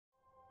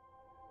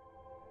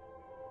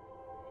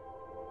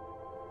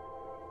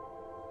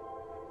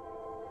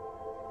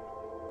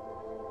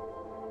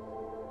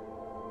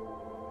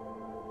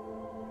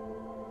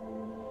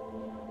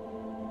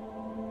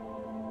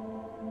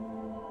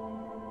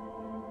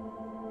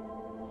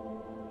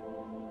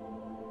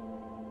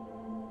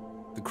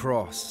The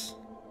cross.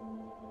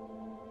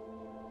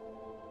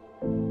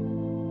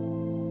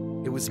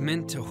 It was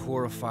meant to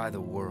horrify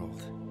the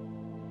world.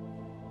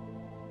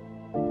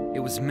 It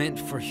was meant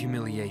for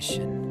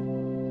humiliation.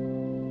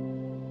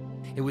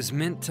 It was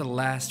meant to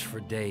last for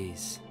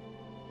days.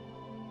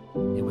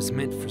 It was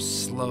meant for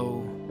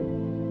slow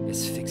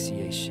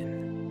asphyxiation.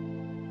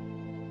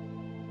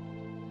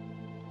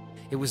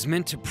 It was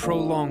meant to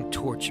prolong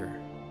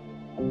torture.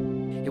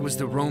 It was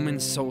the Roman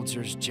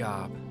soldier's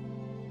job.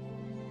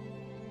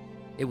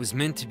 It was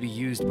meant to be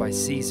used by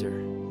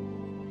Caesar,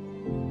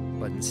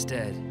 but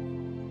instead,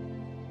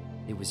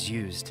 it was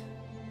used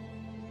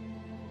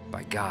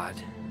by God.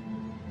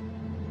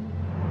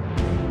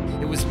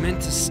 It was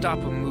meant to stop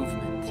a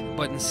movement,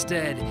 but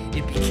instead,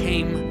 it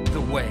became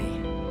the way.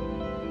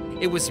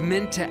 It was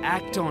meant to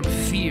act on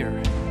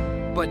fear,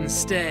 but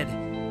instead,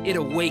 it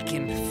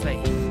awakened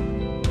faith.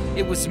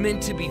 It was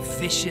meant to be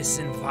vicious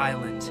and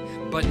violent,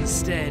 but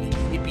instead,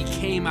 it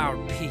became our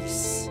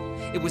peace.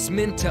 It was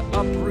meant to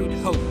uproot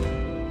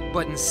hope,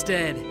 but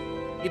instead,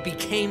 it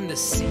became the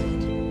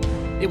seed.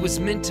 It was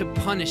meant to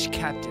punish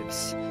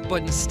captives,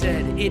 but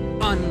instead, it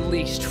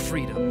unleashed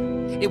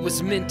freedom. It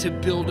was meant to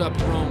build up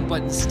Rome,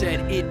 but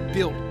instead, it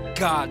built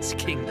God's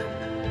kingdom.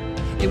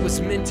 It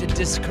was meant to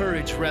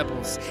discourage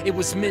rebels. It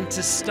was meant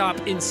to stop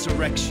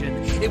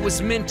insurrection. It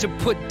was meant to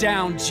put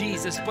down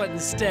Jesus, but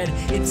instead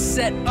it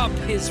set up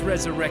his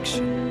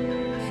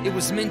resurrection. It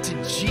was meant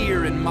to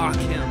jeer and mock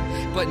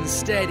him, but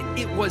instead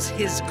it was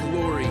his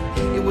glory.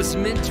 It was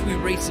meant to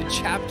erase a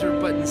chapter,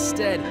 but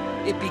instead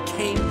it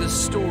became the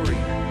story.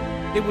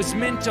 It was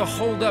meant to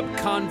hold up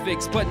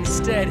convicts, but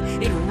instead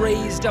it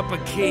raised up a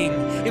king.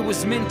 It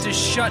was meant to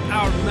shut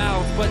our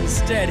mouth, but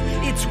instead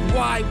it's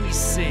why we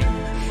sing.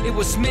 It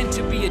was meant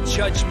to be a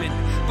judgment,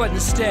 but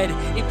instead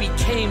it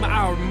became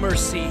our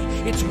mercy.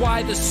 It's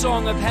why the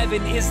song of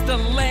heaven is the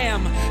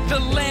Lamb. The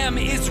Lamb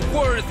is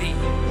worthy.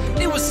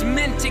 It was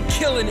meant to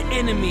kill an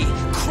enemy,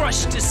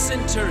 crush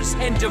dissenters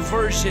and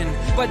diversion,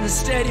 but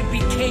instead it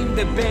became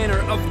the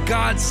banner of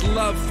God's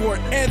love for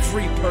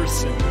every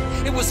person.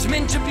 It was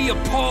meant to be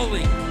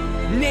appalling,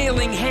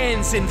 nailing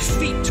hands and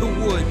feet to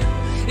wood.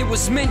 It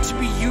was meant to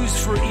be used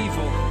for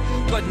evil,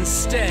 but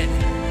instead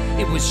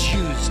it was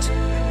used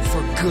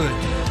for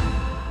good.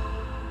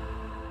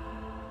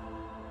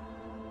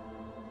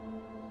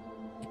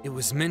 It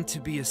was meant to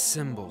be a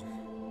symbol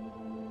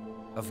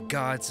of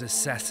God's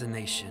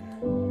assassination,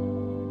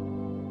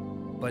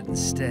 but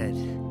instead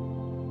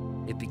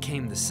it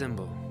became the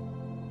symbol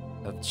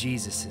of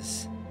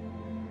Jesus'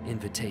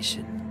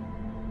 invitation.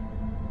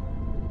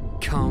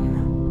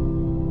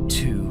 Come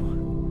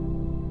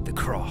to the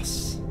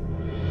cross.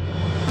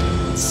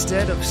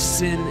 Instead of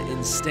sin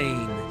and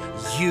stain,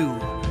 you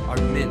are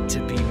meant to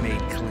be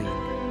made clean.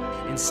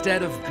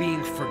 Instead of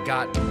being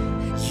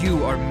forgotten,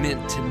 you are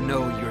meant to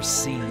know you're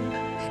seen.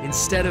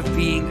 Instead of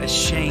being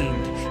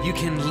ashamed, you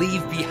can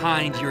leave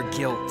behind your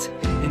guilt.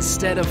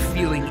 Instead of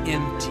feeling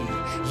empty,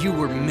 you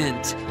were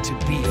meant to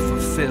be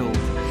fulfilled.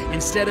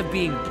 Instead of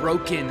being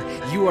broken,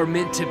 you are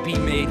meant to be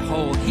made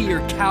whole.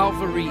 Here,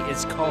 Calvary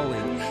is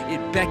calling.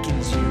 It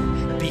beckons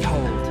you.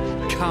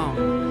 Behold, come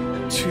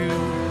to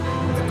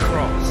the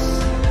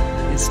cross.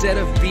 Instead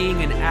of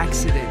being an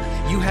accident,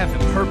 you have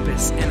a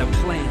purpose and a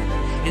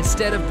plan.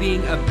 Instead of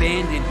being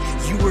abandoned,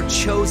 you were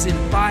chosen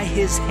by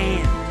his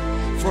hand.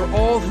 For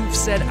all who've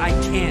said I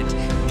can't,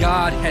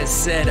 God has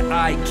said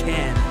I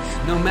can.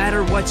 No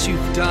matter what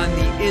you've done,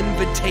 the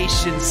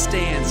invitation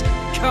stands.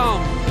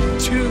 Come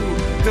to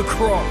the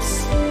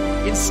cross.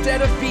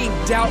 Instead of being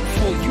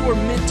doubtful, you are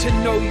meant to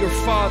know your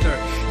Father.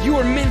 You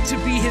are meant to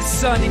be his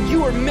son, and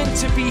you are meant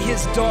to be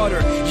his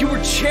daughter. You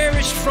were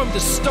cherished from the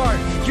start.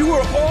 You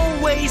are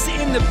always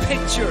in the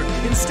picture.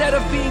 Instead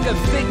of being a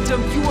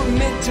victim, you are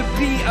meant to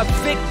be a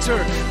victor.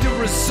 The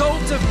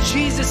result of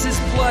Jesus'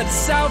 blood,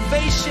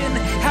 salvation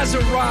has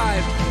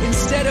arrived.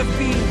 Instead of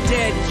being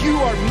dead, you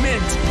are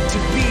meant to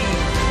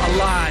be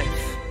alive.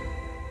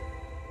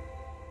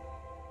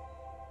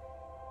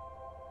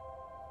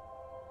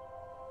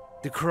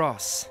 The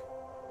cross.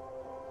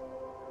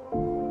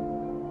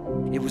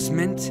 It was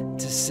meant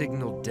to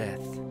signal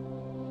death,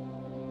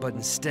 but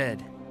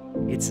instead,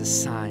 it's a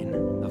sign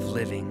of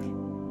living.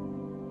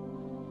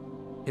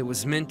 It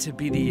was meant to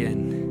be the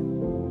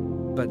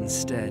end, but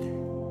instead,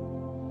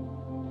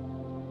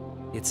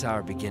 it's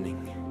our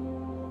beginning.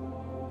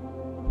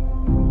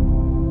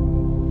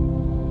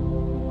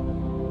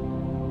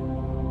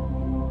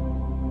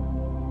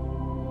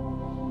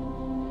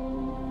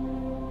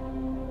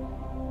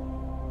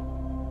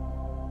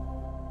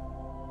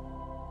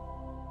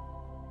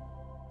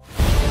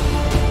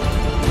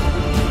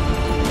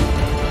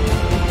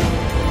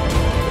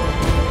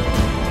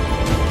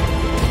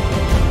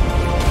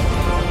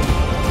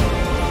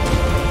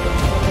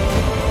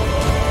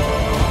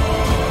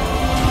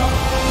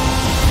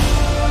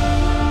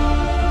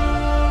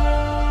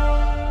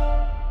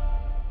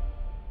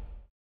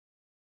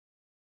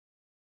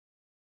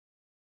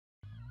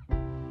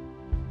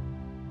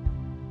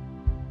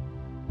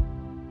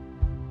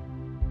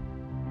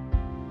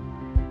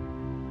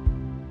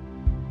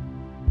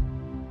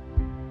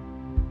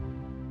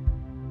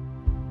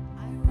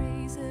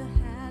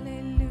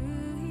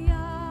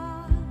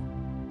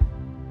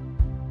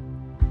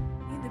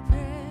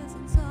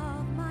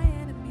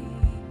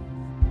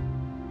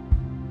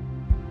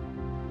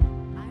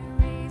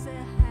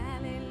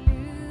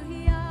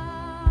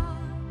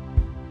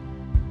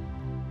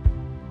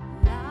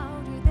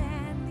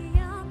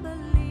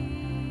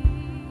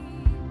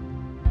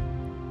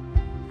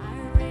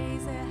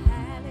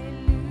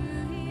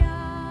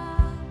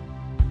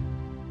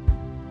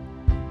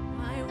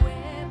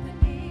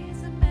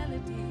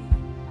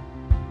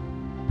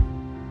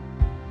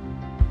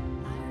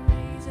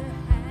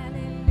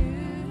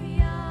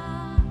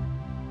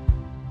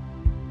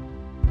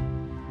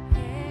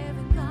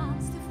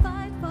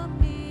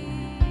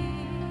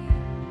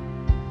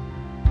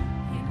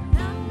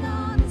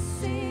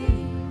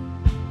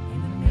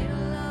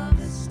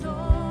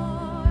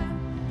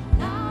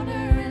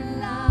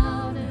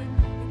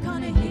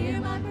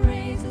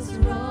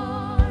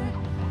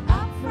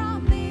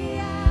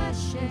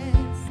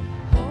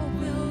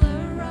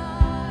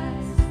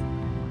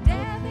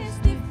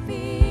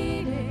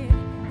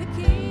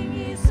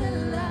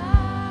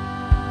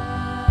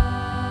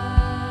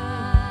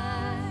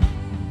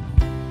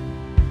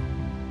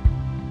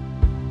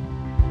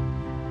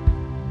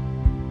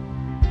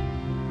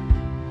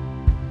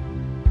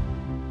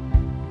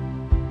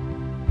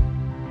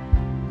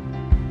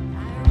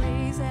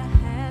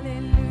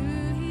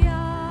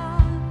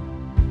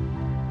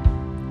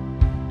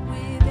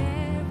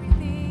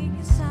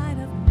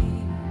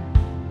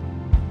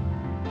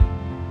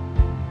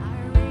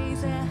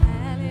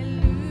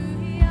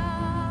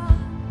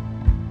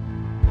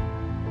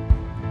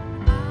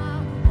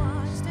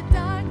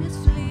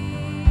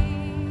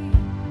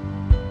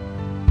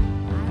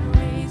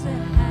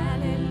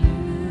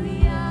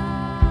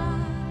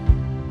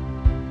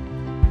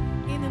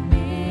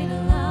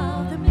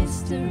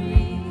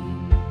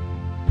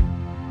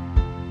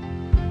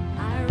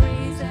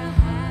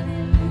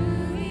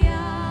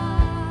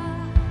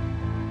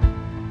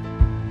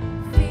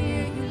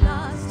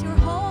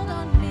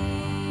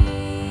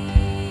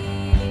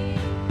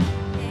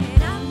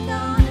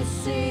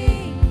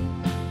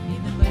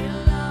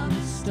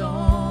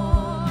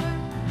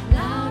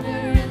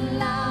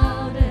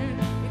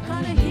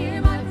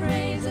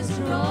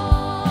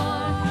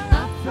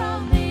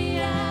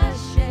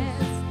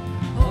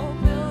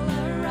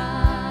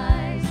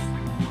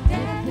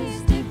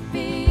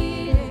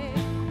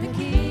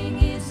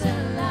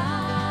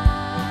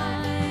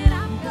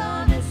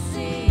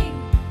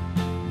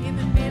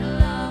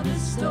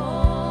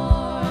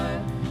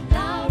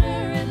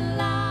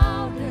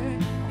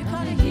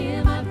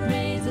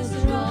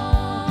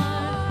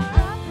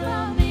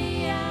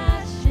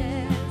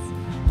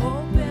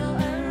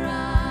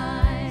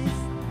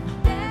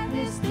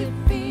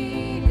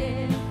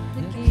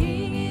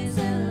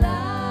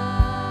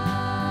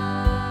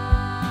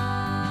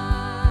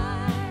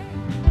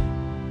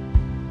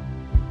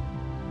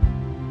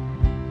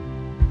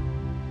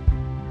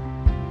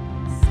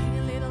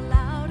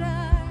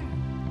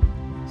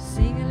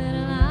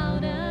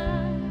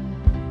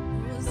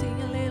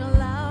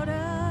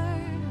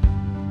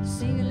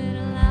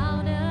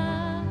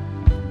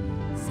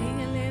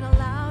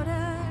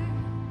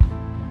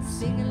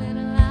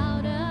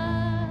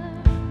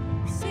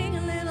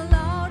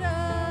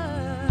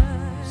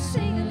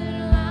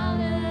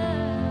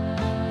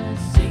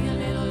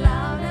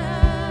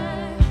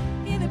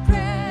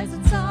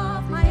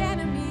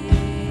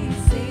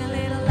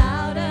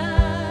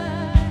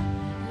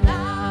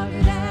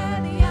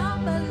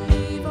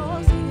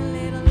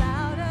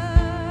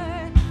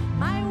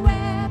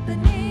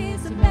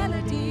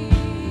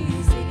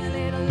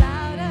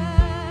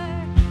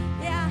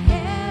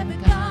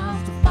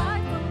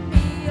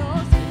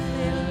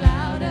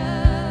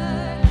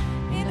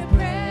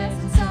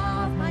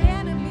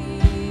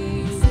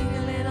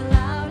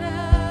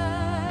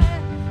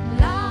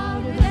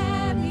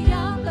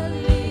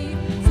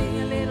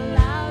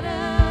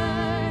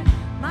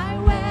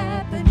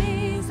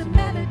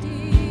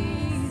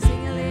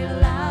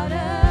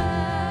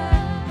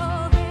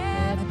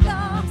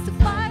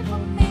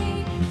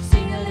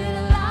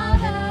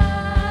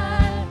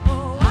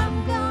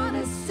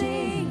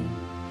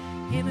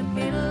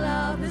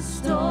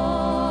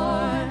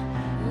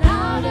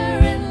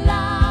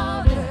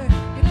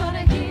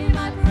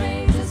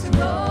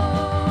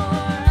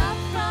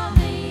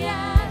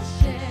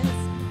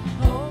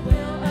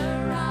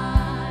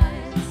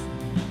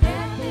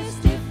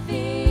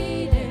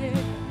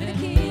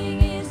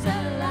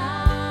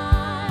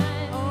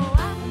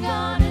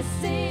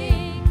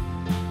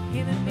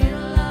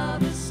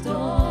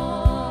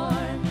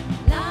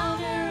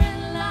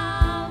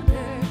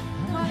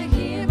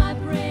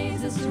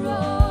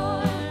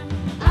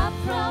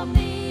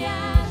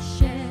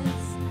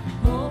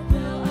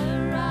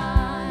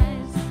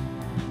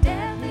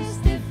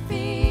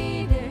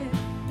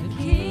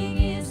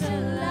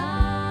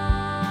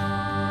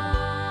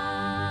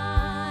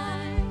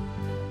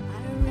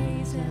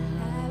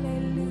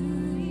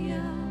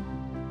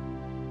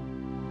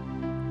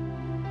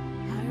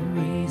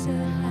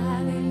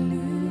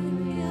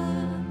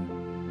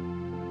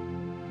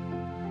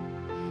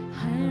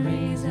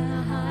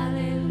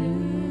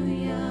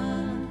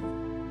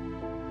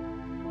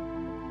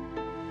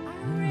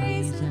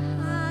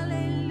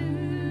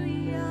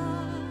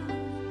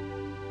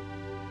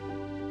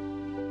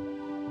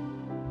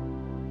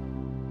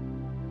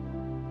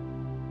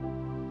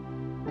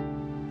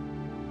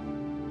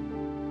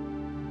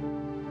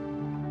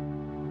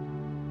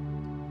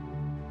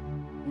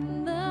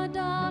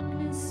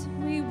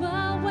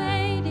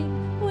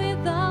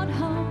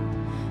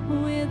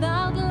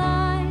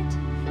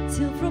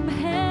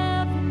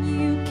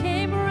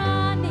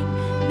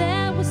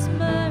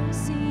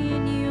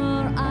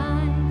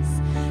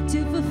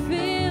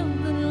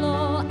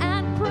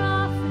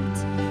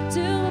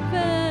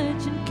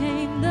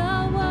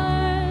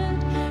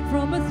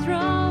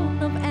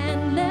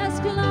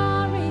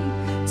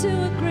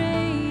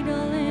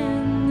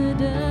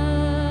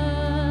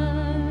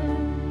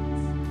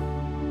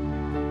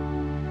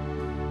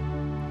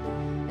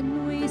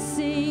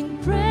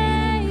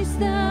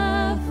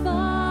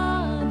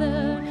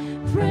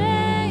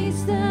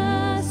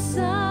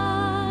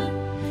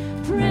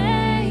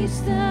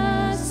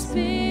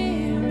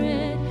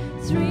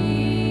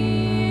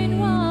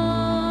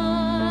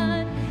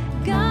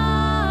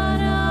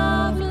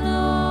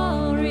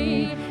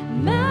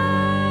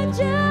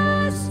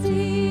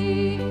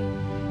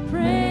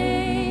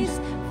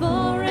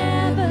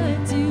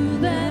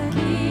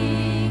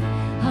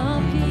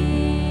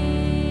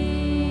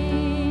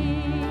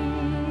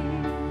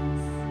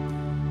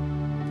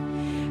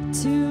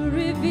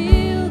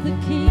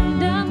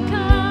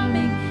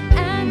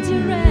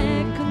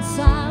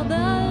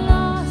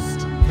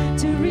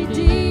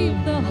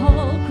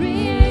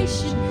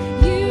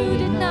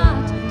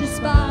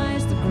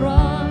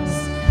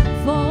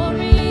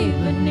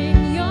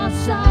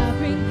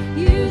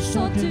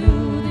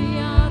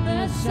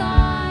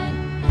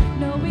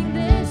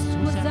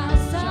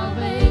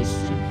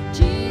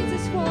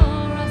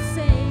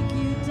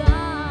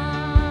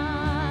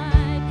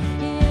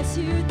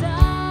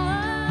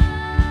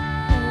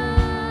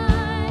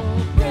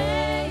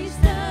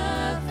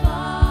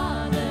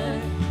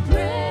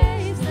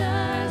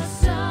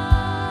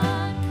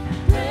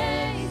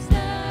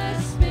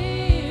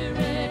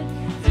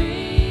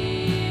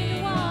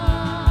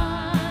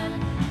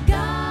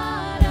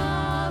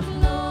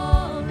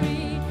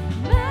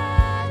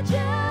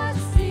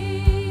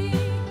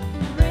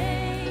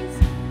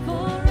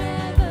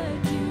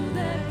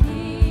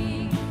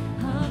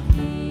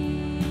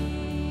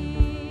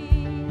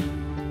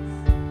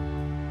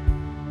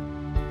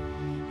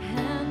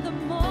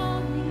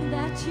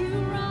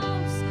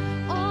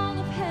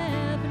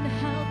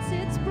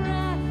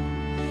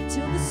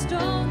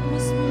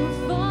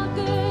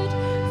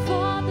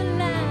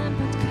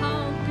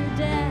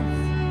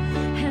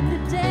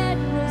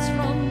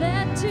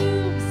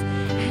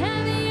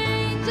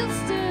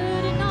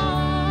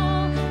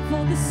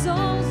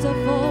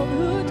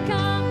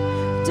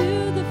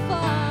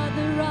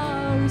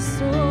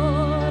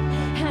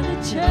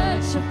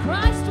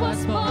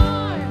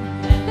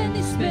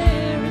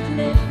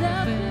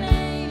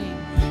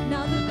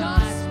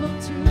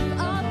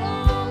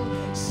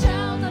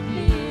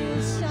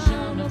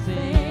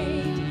 Faith.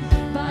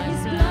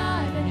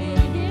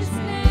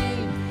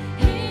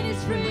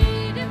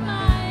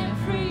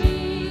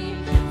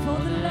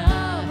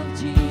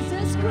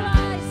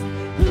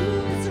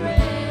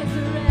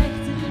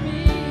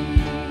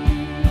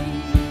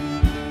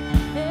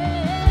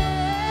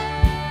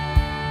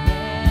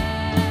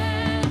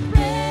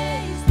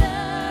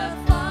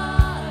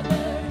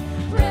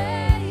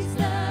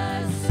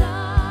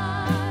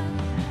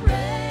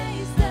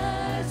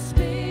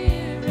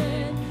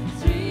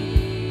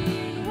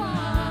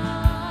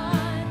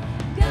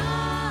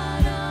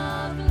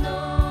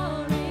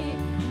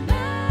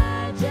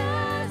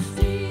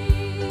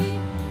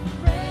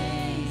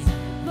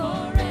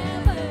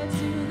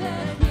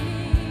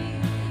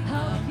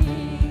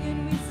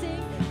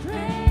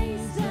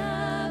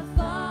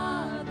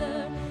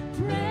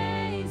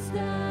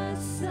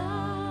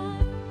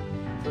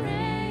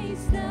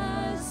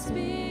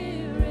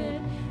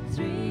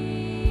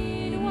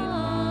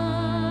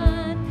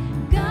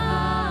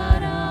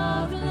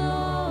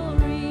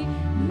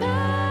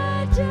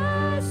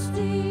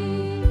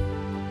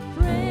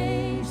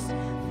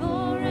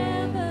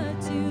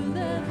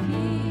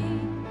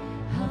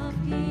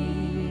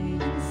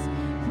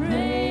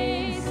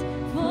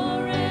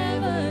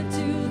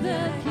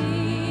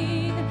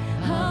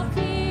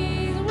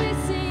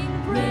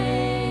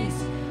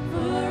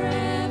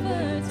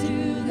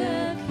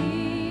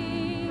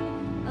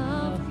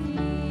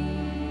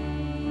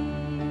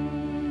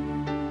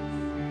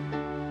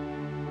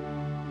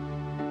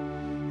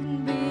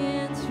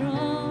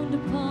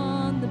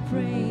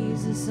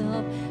 praises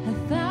of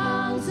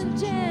 1,000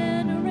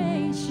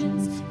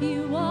 generations.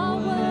 You are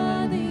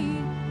worthy,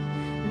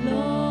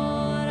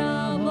 Lord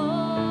of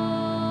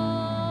all.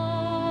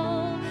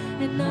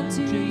 And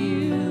unto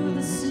you,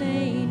 the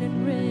slain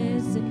and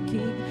risen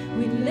King,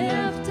 we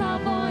lift our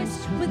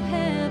voice with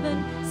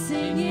heaven,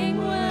 singing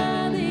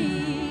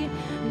worthy,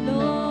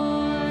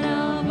 Lord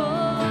of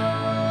all.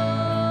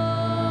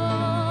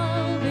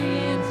 Be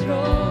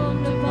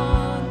enthroned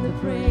upon the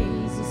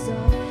praises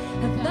of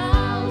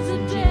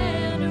 1,000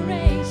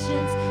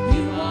 generations.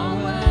 You are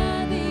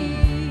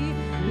worthy,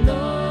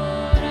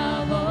 Lord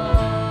of all.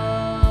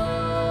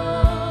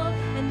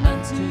 And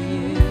unto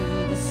you,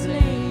 the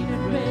slain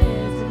and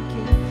risen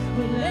King,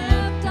 we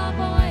lift our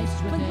voice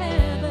with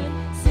heaven,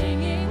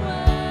 singing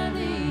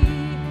worthy,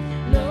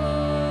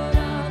 Lord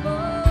of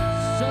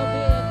all.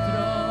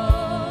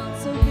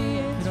 So be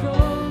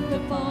enthroned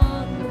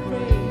upon the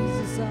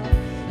praises of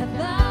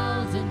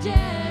 1,000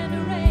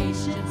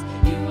 generations.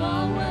 You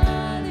are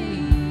worthy,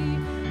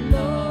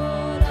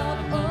 Lord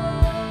of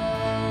all.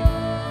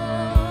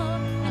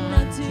 And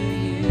unto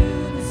you,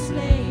 the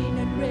slain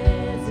and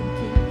risen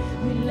King,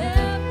 we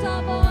lift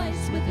our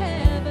voice with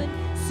heaven,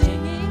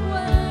 singing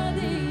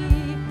worthy,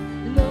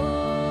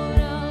 Lord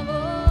of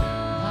all.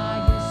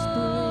 Highest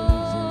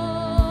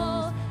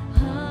praises,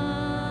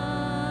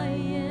 highest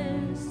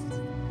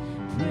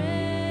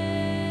praises,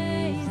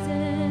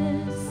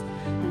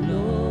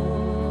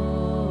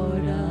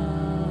 Lord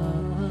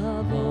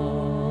of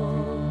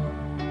all.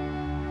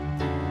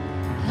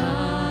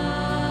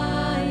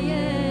 Highest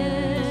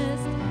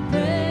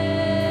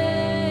praises,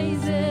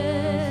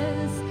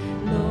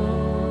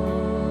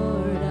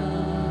 Lord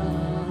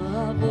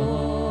of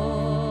all.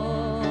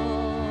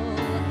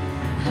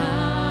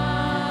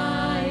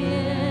 Highest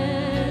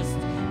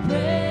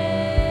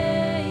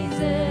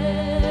praises,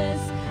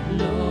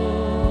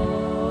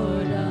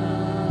 Lord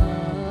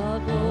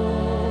of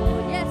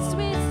all. Yes,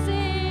 we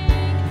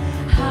sing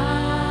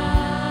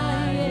highest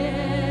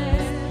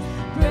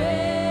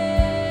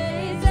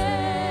praises,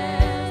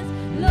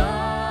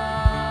 Lord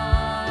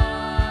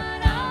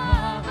of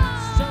all.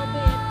 So be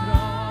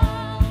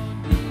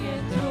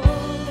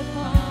enthroned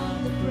upon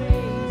the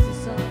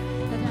praises of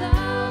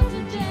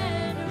 1,000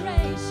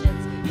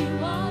 generations. You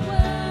are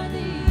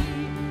worthy,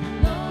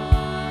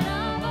 Lord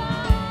of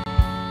all.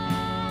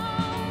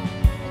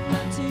 And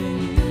unto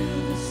you,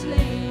 the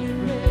slain and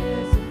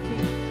risen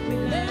King, we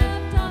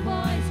lift our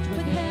voice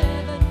with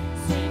heaven,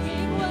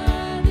 singing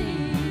worthy,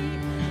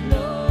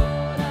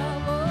 Lord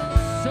of all.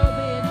 So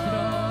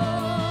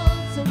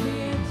be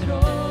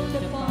enthroned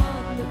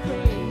upon the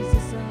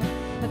praises of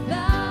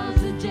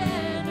 1,000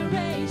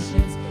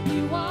 generations.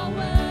 You are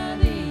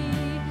worthy,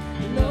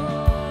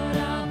 Lord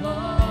of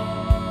all.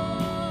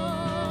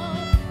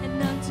 And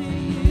unto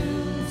you,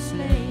 the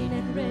slain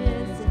and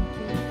risen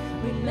King,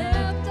 we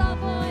lift our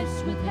voice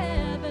with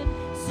heaven,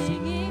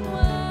 singing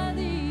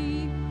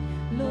worthy,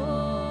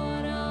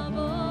 Lord of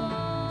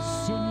all.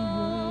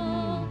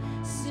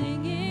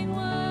 Singing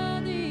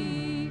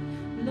worthy,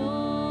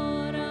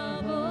 Lord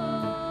of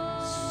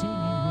all.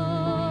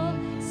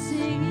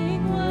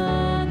 Singing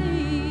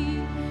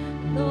worthy,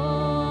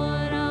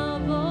 Lord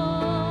of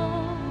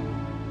all.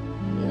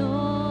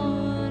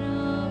 Lord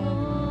of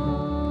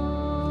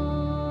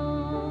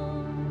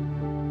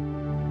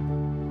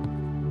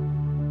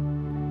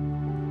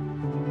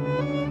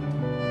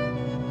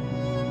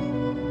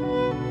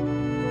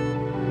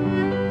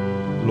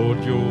Lord,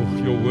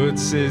 your word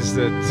says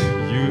that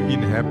you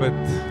inhabit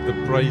the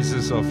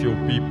praises of your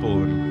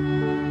people.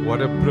 And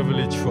what a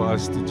privilege for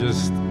us to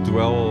just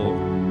dwell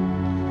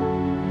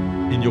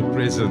in your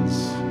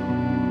presence,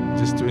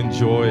 just to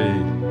enjoy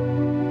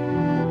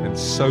and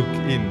soak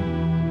in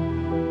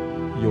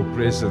your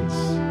presence,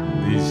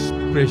 these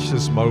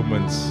precious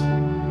moments.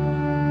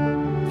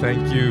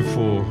 Thank you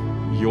for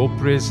your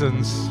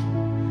presence.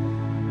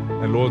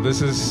 And Lord,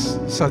 this is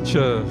such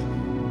a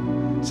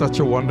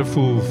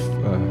wonderful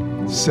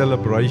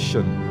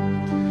celebration.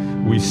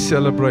 We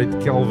celebrate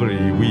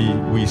Calvary.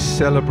 We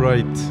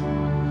celebrate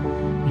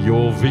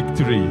your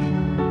victory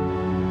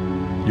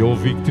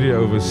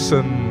over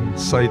sin,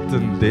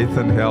 Satan, death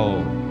and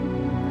hell.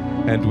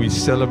 And we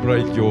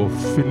celebrate your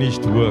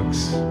finished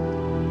works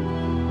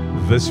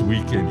this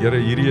weekend. Here,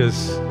 hierdie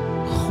is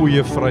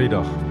Goeie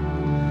Vrydag.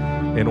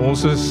 En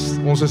ons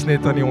is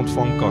net aan die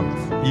ontvangkant.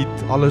 U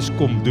het alles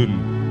kom doen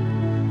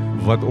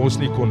wat ons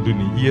nie kon doen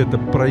nie. U het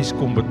 'n prys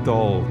kom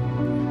betaal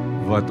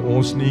wat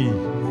ons nie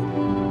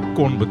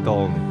kon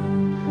betaal nie.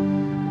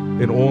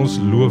 En ons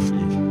loof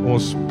u,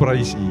 ons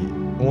prys u.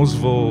 Ons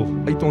wil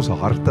uit ons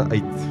harte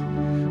uit,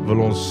 wil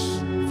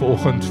ons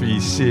vanoggend vir u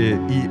sê,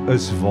 u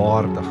is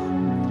waardig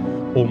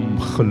om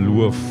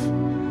geloof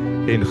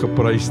en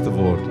geprys te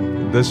word.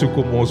 Dis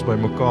hoekom ons by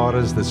mekaar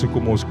is, dis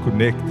hoekom ons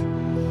connect.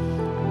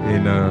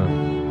 En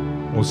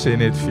ons sê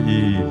net vir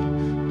u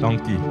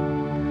dankie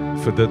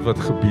vir dit wat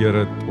gebeur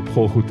het op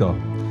Golgotha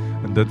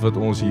en dit wat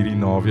ons hierdie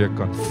naweek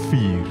kan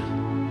vier,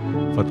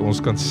 wat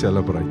ons kan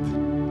celebrate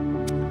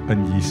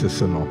in Jesus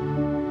se naam.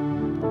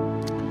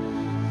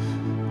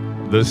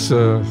 Dis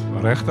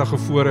regtig 'n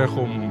voorreg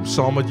om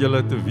saam met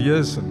julle te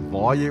wees en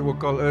waar jy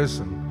ook al is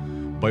en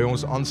by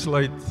ons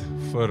aansluit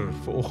vir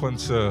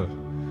vanoggend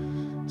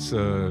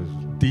se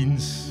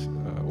diens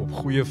op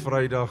Goeie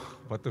Vrydag.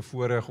 Wat 'n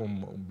voorreg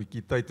om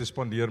bietjie tyd te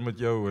spandeer met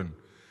jou en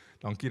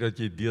dankie dat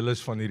jy deel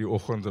is van hierdie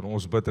oggend en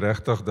ons bid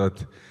regtig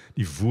dat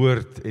die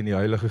woord en die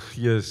Heilige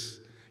Gees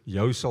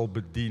jou sal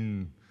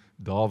bedien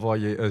daar waar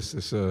jy is.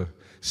 Is 'n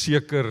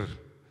seker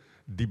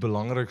die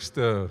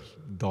belangrikste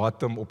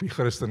datum op die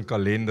Christen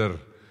kalender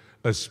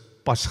is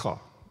Pascha,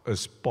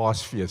 is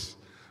Paasfees.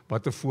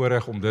 Wat 'n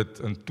voorreg om dit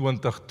in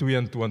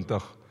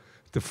 2022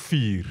 te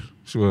vier.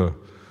 So,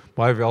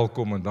 baie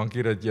welkom en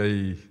dankie dat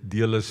jy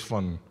deel is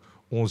van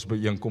ons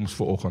byeenkoms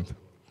vanoggend.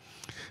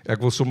 Ek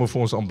wil sommer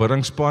vir ons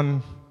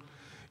aanbiddingspan,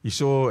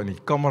 hierso en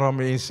die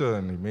kameramense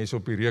en die mense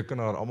op die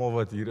rekenaar, almal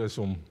wat hier is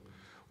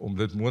om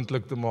dit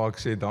moontlik te maak,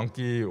 sê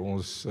dankie.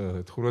 Ons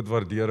het groot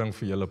waardering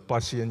vir julle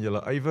passie en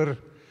julle ywer.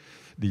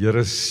 Die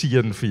Here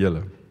seën vir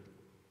julle.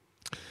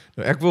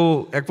 Nou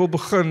ek wil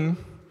begin,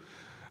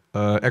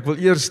 ek wil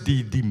eers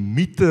die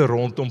mite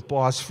rondom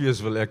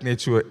Paasfees wil ek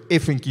net so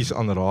effentjies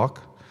aanraak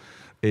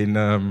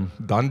en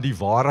dan die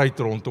waarheid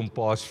rondom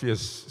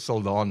Paasfees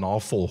sal daarna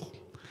volg.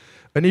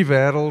 In die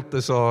wêreld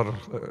is daar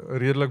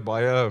redelik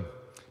baie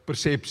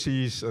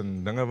persepsies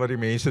en dinge wat die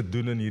mense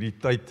doen in hierdie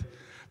tyd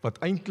wat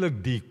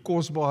eintlik die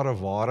kosbare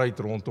waarheid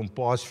rondom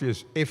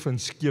Paasfees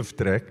effens skeef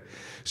trek.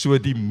 So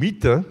die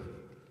mite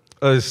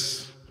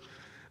is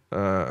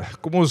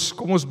kom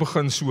ons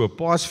begin so.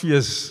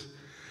 Paasfees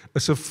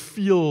is 'n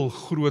veel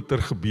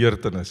groter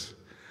gebeurtenis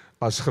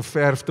as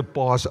geverfde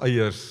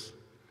paaseiers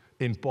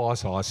en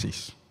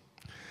paashasies.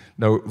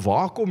 Nou,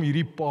 waar kom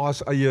hierdie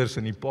paaseiers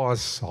en die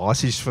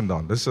paashasies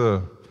vandaan? Dis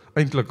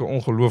eintlik 'n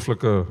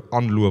ongelooflike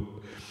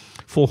aanloop.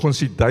 Volgens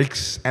die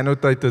Dykes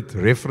Annotated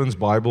Reference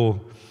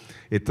Bible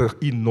het 'n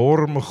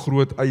enorme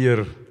groot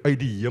eier uit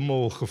die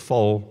hemel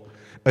geval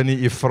in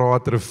die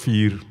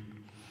Efraatrivier.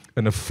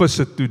 En 'n vis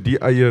het toe die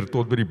eier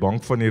tot by die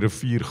bank van die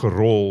rivier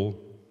gerol,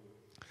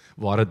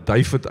 waar 'n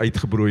duif het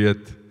uitgebroei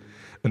het.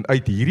 En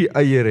uit hierdie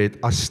eier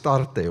het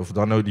Astarte, of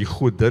dan nou die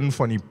godin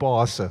van die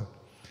Paase,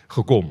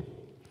 gekom.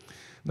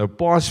 Nou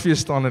Paasfees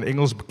staan in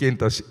Engels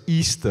bekend as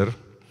Easter,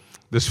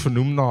 dis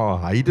vernoem na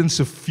 'n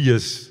heidense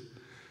fees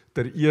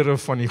ter ere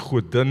van die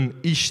godin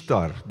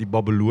Ishtar, die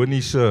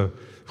Babyloniese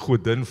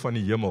godin van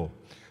die hemel.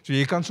 So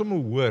jy kan sommer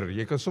hoor,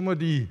 jy kan sommer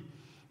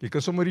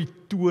die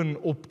toon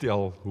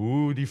optel,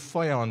 hoe die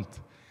vyand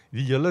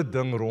die hele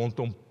ding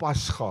rondom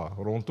Pascha,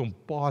 rondom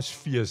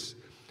Paasfees,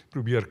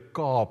 probeer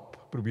kaap,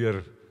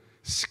 probeer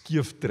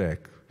skeef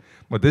trek.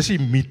 Maar dis die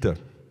mite,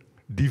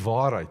 die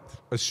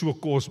waarheid is so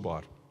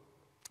kosbaar.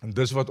 En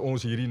dis wat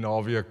ons hierdie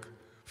naweek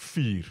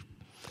vier.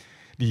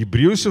 Die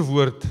Hebreëse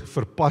woord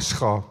vir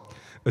Pascha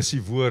is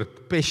die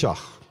woord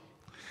Pesach.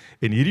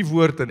 En hierdie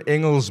woord in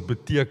Engels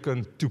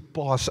beteken to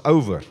pass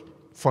over,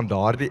 van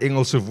daardie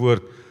Engelse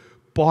woord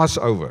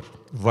Passover,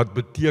 wat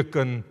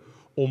beteken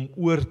om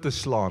oor te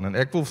slaan. En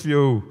ek wil vir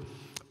jou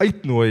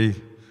uitnooi,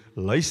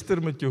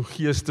 luister met jou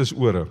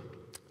geestesore.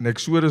 In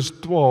Eksodus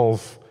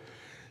 12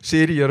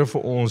 sê die Here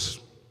vir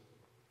ons,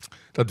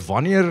 dat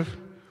wanneer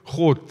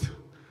God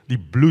die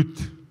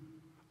bloed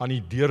aan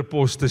die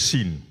deurposte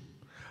sien,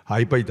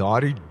 hy by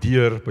daardie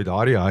deur, by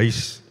daardie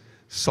huis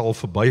sal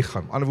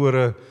verbygaan. Aan die ander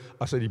woorde,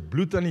 as hy die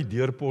bloed aan die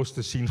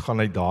deurposte sien, gaan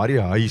hy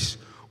daardie huis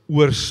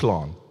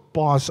oorslaan,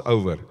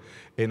 Passover.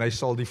 En hy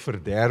sal die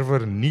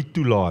verderwer nie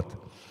toelaat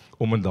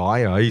om in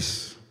daai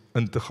huis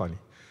in te gaan nie.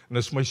 En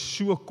dit is my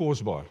so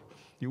kosbaar.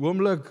 Die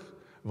oomblik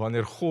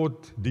wanneer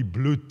God die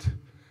bloed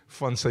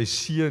van sy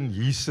seun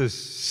Jesus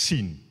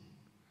sien,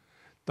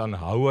 dan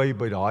hou hy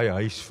by daai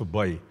huis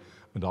verby.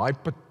 En daai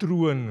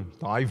patroon,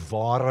 daai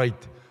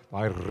waarheid,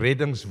 daai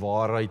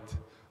reddingswaarheid,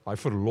 daai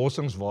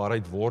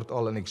verlossingswaarheid word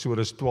al in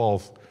Eksodus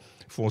 12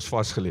 vir ons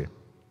vasgelê.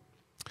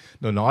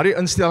 Nou na die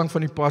instelling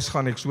van die Pascha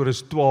in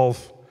Eksodus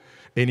 12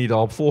 en die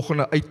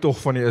daaropvolgende uittog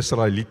van die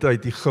Israeliete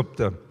uit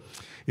Egipte,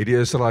 het die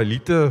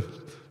Israeliete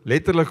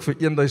letterlik vir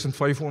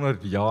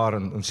 1500 jaar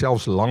en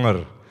selfs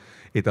langer,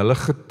 het hulle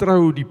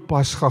getrou die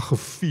Pascha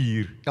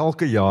gevier,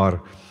 elke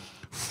jaar,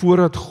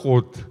 voordat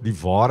God die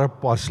ware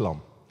paslam,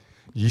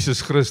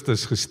 Jesus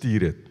Christus,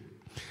 gestuur het.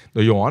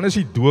 Nou Johannes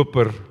die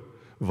Doper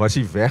was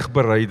die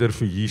wegbereider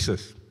vir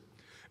Jesus.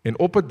 En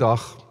op 'n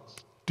dag,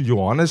 toe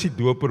Johannes die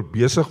Doper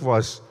besig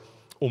was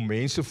om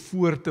mense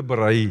voor te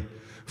berei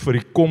vir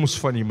die koms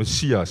van die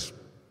Messias,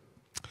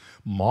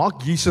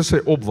 maak Jesus sy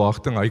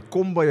opwagting. Hy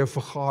kom by 'n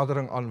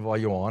vergadering aan waar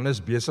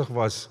Johannes besig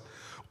was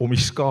om die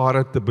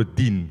skare te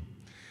bedien.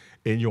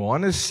 En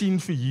Johannes sien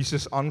vir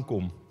Jesus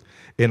aankom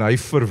en hy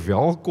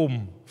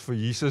verwelkom vir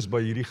Jesus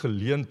by hierdie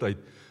geleentheid.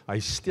 Hy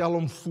stel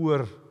hom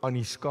voor aan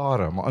die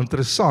skare, maar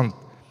interessant,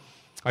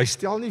 hy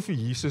stel nie vir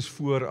Jesus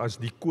voor as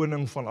die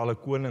koning van alle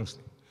konings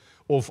nie,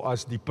 of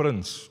as die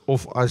prins,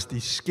 of as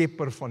die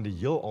skepper van die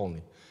heelal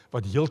nie,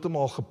 wat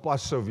heeltemal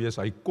gepas sou wees.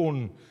 Hy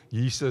kon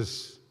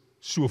Jesus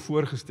so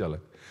voorgestel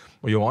het.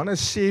 Maar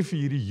Johannes sê vir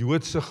hierdie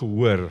Joodse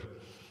gehoor,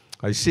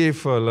 hy sê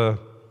vir hulle,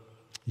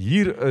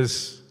 hier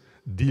is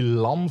die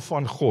lam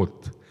van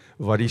God,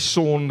 wat die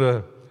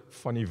sonde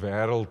van die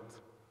wêreld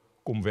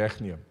kom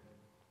wegneem.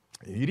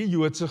 En hierdie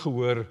Joodse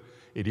gehoor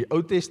het die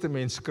Ou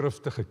Testament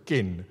skrifte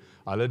geken,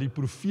 hulle het die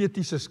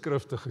profetiese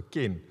skrifte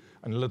geken,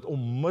 en hulle het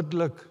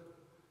onmiddellik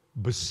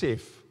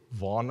besef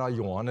waarna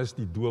Johannes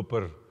die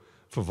Doper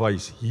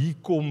verwys. Hier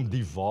kom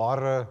die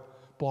ware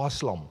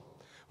paaslam,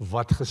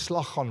 wat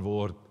geslag gaan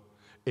word,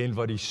 en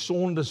wat die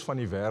sondes van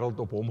die wêreld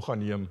op hom gaan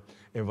neem,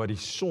 en wat die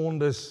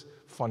sondes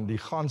van die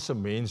ganse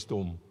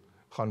mensdom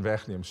gaan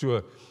wegneem. So,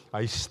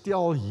 hy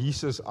stel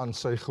Jesus aan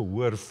sy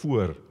gehoor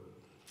voor,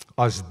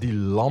 as die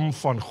lam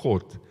van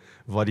God,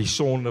 wat die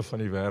sonde van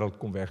die wêreld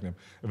kom wegneem.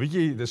 En weet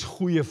jy, dis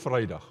Goeie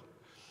Vrydag.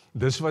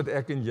 Dis wat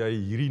ek en jy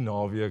hierdie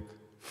naweek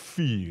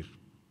vier.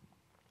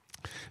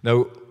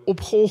 Nou,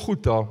 op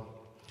Golgotha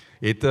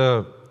het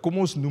kom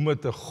ons noem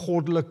dit 'n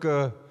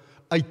goddelike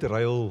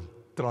uitruil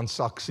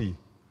transaksie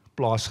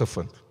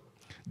plaasgevind.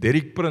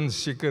 Derek Prince,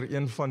 seker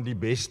een van die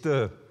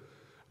beste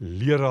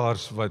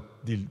leraars wat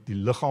die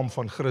liggaam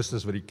van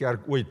Christus, wat die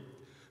kerk ooit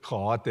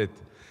gehad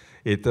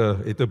het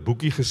 'n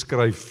boekie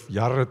geskryf,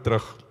 jare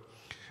terug,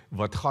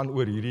 wat gaan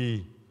oor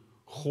hierdie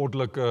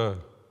goddelike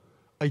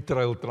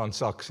uitruil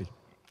transaksie.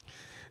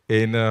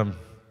 En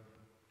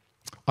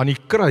aan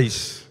die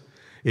kruis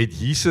het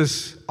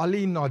Jesus al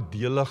die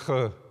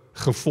nadelige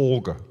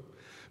gevolge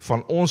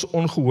van ons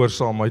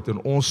ongehoorsaamheid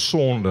en ons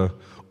sonde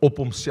op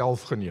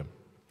homself geneem,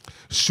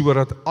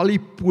 sodat al die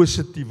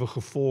positiewe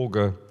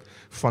gevolge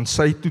van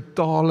sy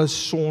totale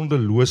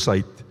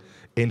sondeloosheid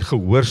en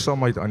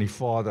gehoorsaamheid aan die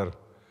Vader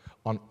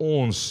aan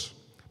ons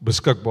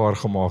beskikbaar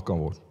gemaak kan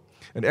word.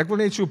 En ek wil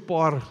net so 'n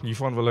paar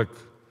hiervan wil ek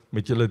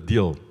met julle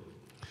deel.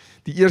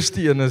 Die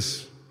eerste een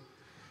is,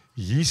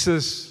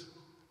 Jesus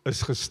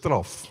is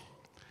gestraf,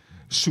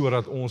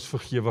 sodat ons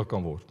vergewe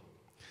kan word.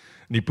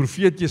 En die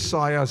profeet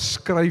Jesaja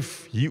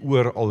skryf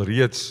hieroor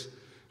alreeds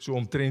so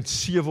omtrent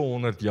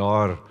 700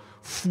 jaar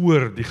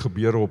voor die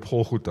gebeure op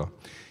Golgotha.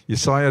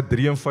 Jesaja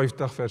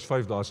 53 vers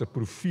 5, daar is 'n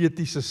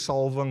profetiese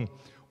salwing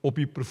op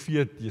die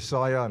profeet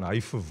Jesaja, en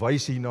hy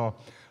verwys hierna,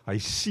 hy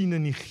sien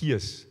in die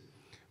gees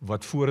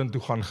wat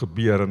vorentoe gaan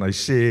gebeur, en hy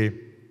sê,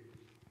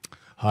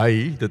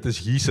 hy, dit is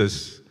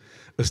Jesus,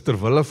 is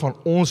terwille van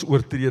ons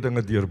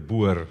oortredinge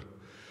deurboor,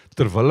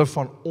 terwille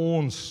van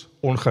ons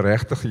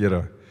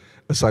ongeregtighede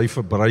is hy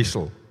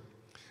verbrysel.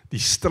 Die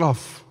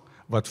straf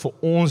wat vir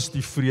ons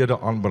die vrede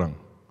aanbring,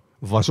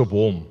 was op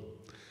hom,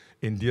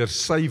 en deur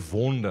sy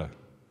wonde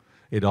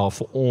het daar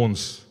vir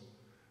ons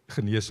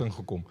genesing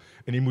gekom.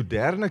 In die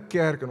moderne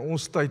kerk in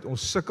ons tyd,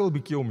 ons sukkel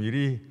bietjie om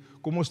hierdie,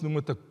 kom ons noem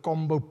dit 'n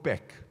combo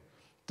pack,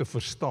 te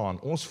verstaan.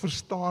 Ons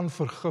verstaan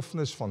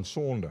vergifnis van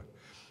sonde,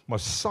 maar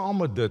saam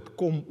met dit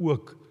kom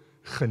ook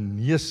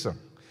genesing.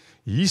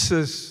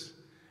 Jesus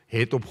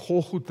het op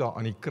Golgotha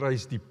aan die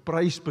kruis die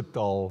prys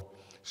betaal,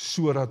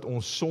 sodat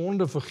ons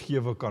sonde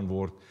vergewe kan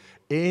word,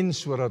 en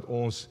sodat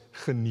ons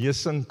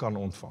genesing kan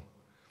ontvang.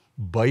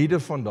 Beide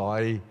van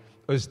daai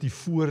is die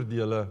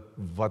voordele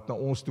wat na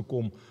ons toe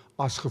kom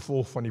as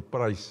gevolg van die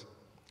prys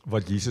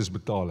wat Jesus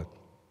betaal het.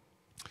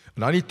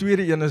 En dan die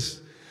tweede een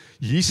is,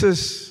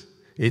 Jesus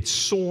het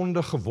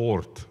sonde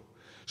geword,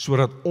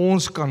 sodat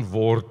ons kan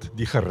word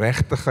die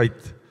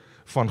geregtigheid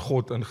van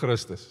God in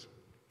Christus.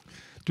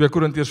 2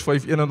 Korintiërs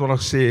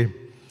 5:21 sê,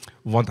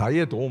 want hy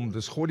het hom,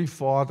 dis God die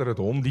Vader, het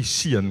hom die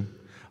Seun,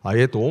 hy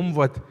het hom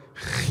wat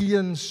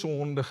geen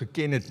sonde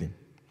geken het nie,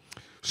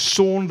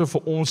 sonde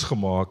vir ons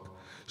gemaak,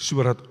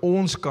 sodat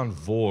ons kan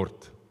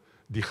word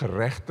die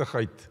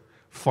geregtigheid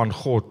van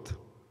God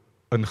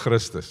in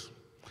Christus.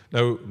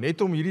 Nou,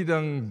 net om hierdie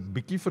ding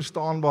bietjie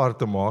verstaanbaar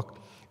te maak,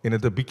 en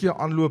dit 'n bietjie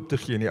aanloop te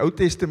gee. In die Ou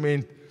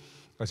Testament,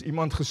 as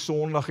iemand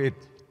gesondig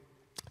het,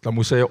 dan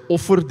moes hy 'n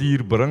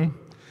offerdier bring,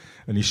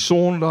 en die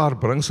sondaar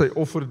bring sy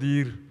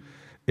offerdier,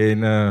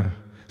 en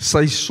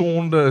sy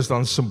sonde is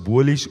dan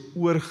simbolies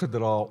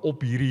oorgedra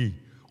op hierdie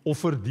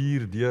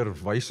offerdier deur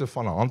wyse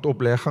van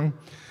handoplegging,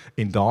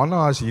 en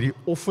daarna is hierdie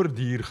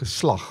offerdier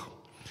geslag,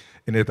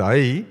 en het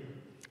hy,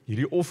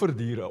 hierdie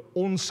offerdier, 'n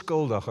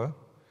onskuldige,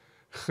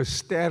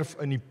 gesterf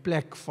in die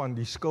plek van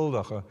die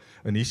skuldige,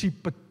 en hier is die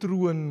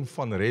patroon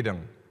van redding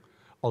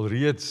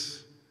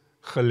alreeds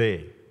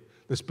gelê.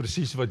 Dis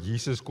presies wat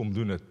Jesus kom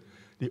doen het.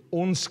 Die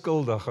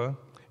onskuldige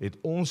het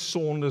ons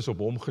sondes op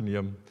hom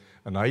geneem,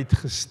 en hy het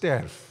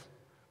gesterf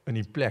in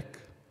die plek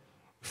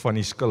van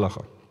die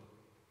skuldige.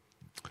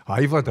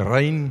 Hy wat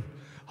rein,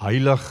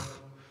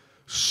 heilig,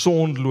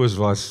 sondeloos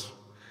was,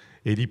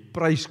 het die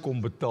prys kom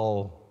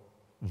betaal,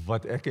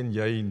 wat ek en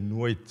jy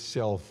nooit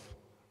self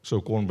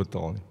sou kon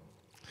betaal nie.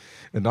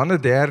 En dan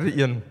 'n derde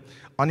een,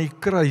 aan die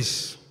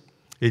kruis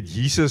het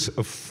Jesus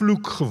 'n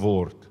vloek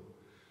geword,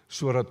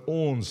 sodat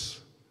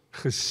ons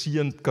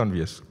geseënd kan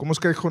wees. Kom ons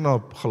kyk gou na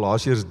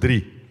Galasiërs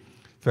 3,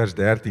 vers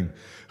 13.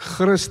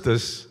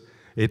 Christus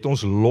het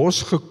ons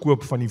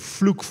losgekoop van die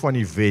vloek van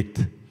die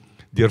wet,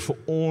 deur vir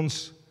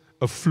ons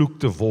 'n vloek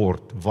te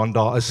word, want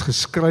daar is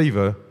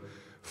geskrywe,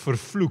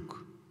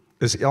 vervloek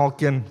is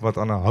elkeen wat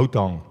aan 'n hout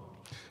hang,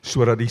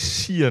 sodat die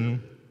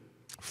seun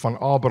van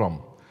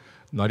Abraham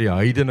na die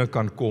heidene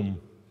kan kom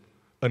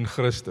in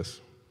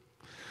Christus.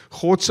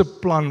 God se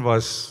plan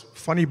was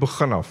van die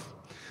begin af,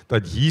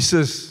 dat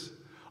Jesus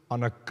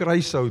aan 'n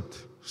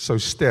kruishout sou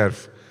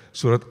sterf,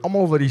 sodat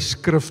almal wat die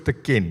skrifte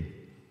ken,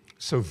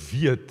 sou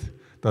weet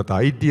dat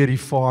hy deur die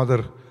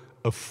Vader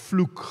 'n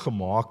vloek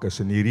gemaak is.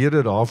 En die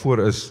rede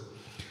daarvoor is,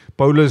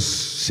 Paulus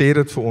sê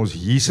dit vir ons,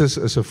 Jesus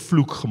is 'n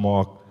vloek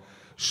gemaak,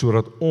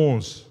 sodat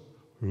ons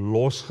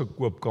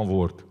losgekoop kan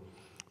word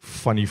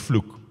van die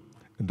vloek.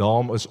 En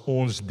daarom is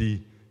ons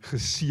die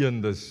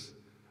geseëndes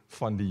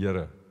van die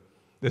Here.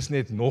 Dis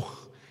net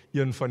nog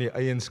een van die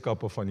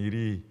eienskappe van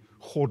hierdie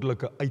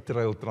goddelike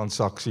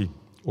uitruiltransaksie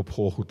op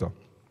Golgotha.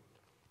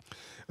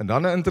 En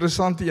dan 'n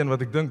interessante een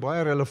wat ek dink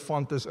baie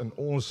relevant is in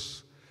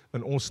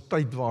ons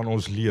tyd waarin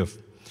ons leef.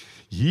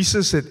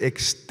 Jesus het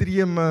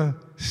ekstreme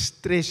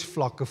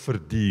stresvlakke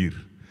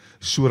verduur,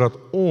 sodat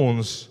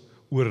ons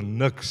oor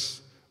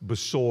niks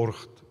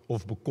besorgd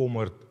of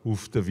bekommerd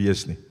hoef te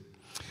wees nie.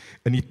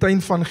 In die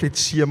tuin van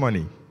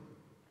Getsemane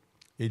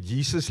het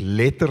Jesus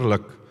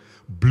letterlik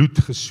bloed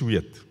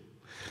gesweet.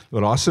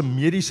 Nou daar's 'n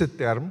mediese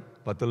term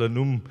wat hulle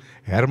noem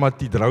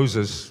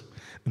hermatidrosis,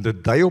 en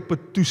dit dui op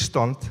 'n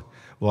toestand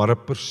waar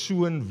 'n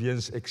persoon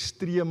weens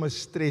ekstreme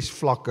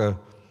stresvlakke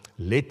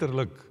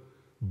letterlik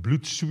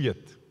bloed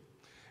sweet.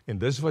 En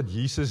dis wat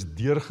Jesus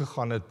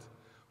deurgegaan het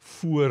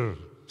voor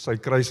sy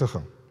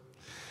kruisiging.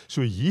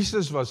 So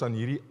Jesus was aan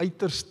hierdie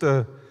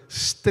uiterste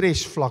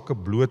stresvlakke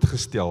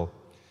blootgestel,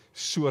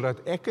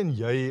 sodat ek en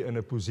jy in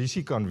 'n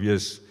posisie kan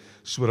wees,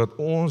 sodat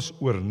ons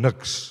oor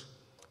niks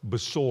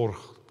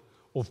besorgd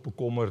of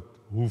bekommerd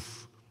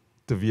hoef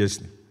te wees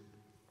nie.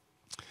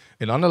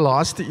 En dan 'n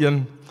laaste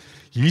een,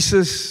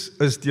 Jesus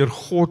is deur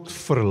God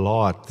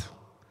verlaat,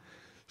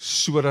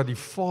 sodat die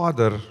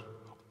Vader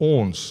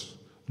ons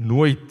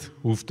nooit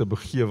hoef te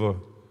begewe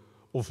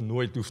of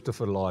nooit hoef te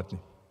verlaat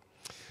nie.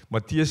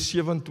 Matteus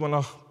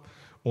 27,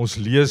 ons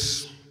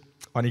lees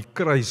aan die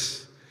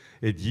kruis,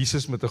 het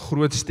Jesus met 'n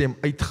groot stem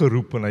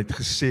uitgeroep en hy het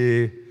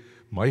gesê,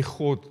 my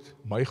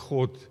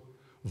God,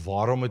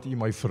 waarom het U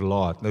my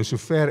verlaat? Nou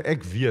sover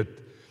ek weet,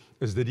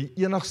 is dit die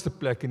enigste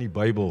plek in die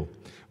Bybel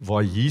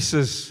waar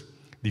Jesus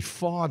die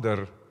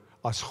Vader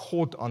as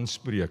God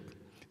aanspreek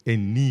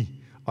en nie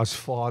as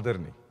Vader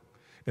nie.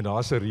 En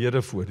daar's 'n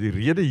rede voor. Die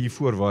rede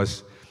hiervoor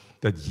was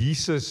dat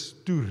Jesus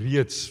toe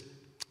reeds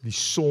die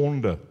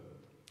sonde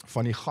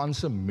van die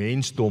ganse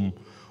mensdom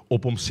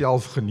op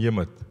homself geneem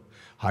het.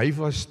 Hy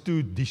was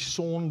toe die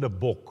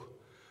sondebok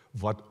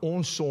wat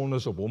ons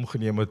sondes op hom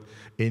geneem het,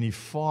 en die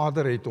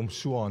Vader het hom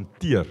so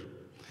hanteer.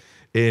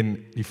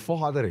 En die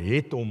Vader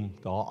het hom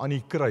daar aan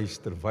die kruis,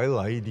 terwyl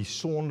hy die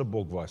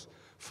sondebok was,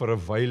 vir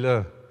 'n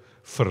wyle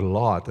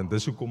verlaat. En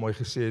dis hoekom hy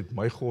gesê het,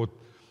 my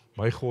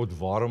God,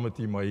 waarom het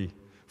U my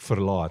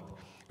verlaat?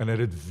 En hy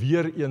het dit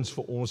weer eens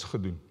vir ons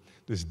gedoen.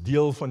 Dis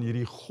deel van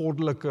hierdie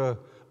goddelike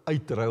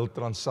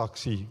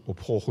uitruiltransaksie op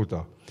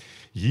Golgotha.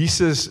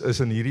 Jesus is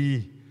in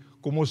hierdie,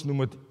 kom ons noem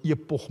dit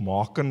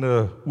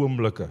epochmakende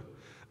oomblikke,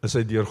 is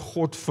hy deur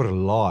God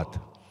verlaat,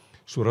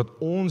 sodat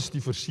ons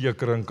die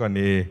versekering kan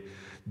hê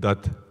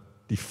dat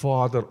die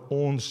Vader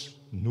ons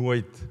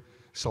nooit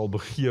sal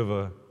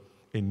begewe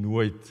en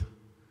nooit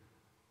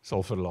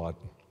sal verlaat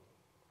nie.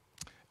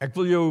 Ek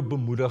wil jou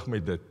bemoedig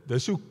met dit.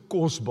 Dis hoe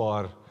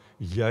kosbaar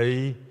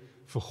jy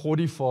vir God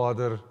die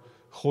Vader,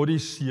 God die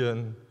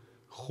Seun,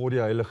 God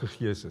die Heilige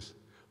Gees is.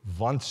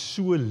 Want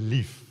so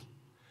lief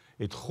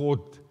het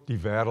God die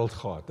wêreld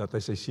gehad, dat hy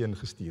sy Seun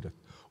gestuur het,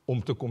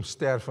 om te kom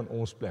sterf in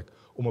ons plek,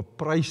 om 'n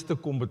prys te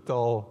kom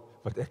betaal,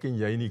 wat ek en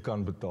jy nie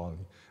kan betaal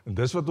nie. En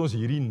dis wat ons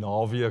hierdie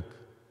naweek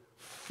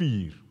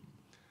vier.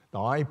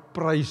 Daai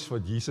prys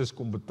wat Jesus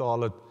kom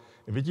betaal het,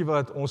 en weet jy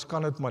wat, ons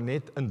kan dit maar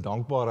net in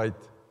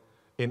dankbaarheid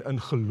en in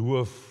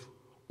geloof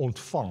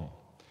ontvang.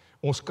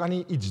 Ons kan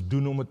nie iets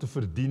doen om dit te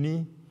verdien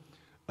nie.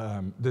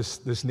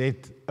 Dis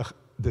net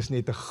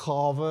 'n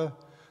gawe,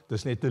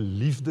 dis net 'n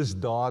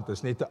liefdesdaad,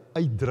 dis net 'n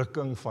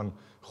uitdrukking van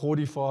God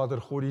die Vader,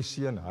 God die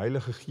Seun,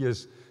 Heilige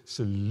Gees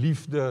se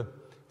liefde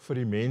vir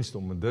die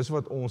mensdom. En dis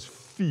wat ons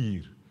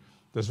vier,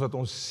 dis wat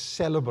ons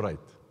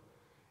celebrate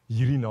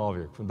hierdie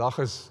naweek. Vandag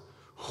is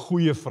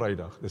Goeie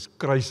Vrydag, dis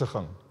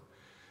kruisiging,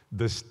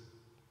 dis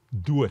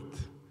dood,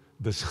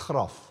 dis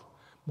graf.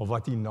 Maar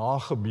wat hierna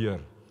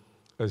gebeur,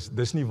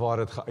 dis nie waar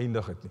dit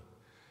geëindig het nie.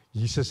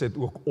 Jesus het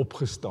ook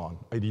opgestaan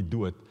uit die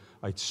dood.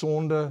 Hy het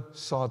sonde,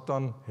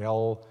 Satan,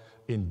 hel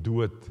en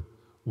dood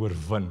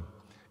oorwin.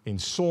 En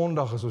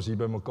Sondag as ons hier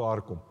by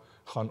mekaar kom,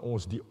 gaan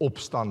ons die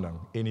opstanding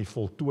en die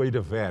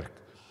voltooide werk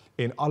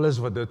en alles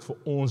wat dit vir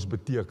ons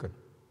beteken,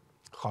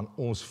 gaan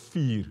ons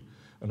vier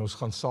en ons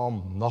gaan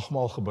saam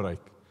nagmaal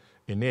gebruik.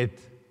 En net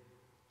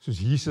soos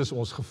Jesus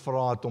ons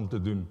gevra het om te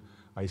doen,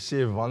 hy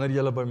sê wanneer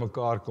julle by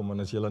mekaar kom en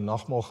as julle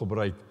nagmaal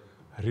gebruik,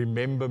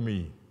 remember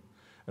me.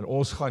 En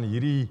ons gaan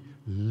hierdie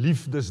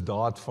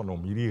liefdesdaad van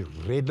hom, hierdie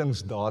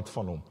reddingsdaad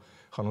van hom,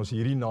 gaan ons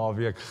hierdie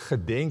naweek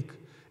gedenk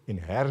en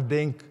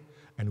herdenk,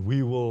 and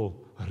we will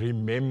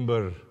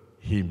remember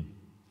him.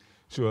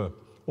 So,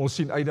 ons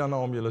sien uit daarna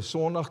om julle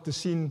Sondag te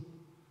sien,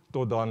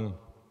 tot dan,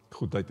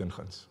 goedheid en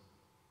guns.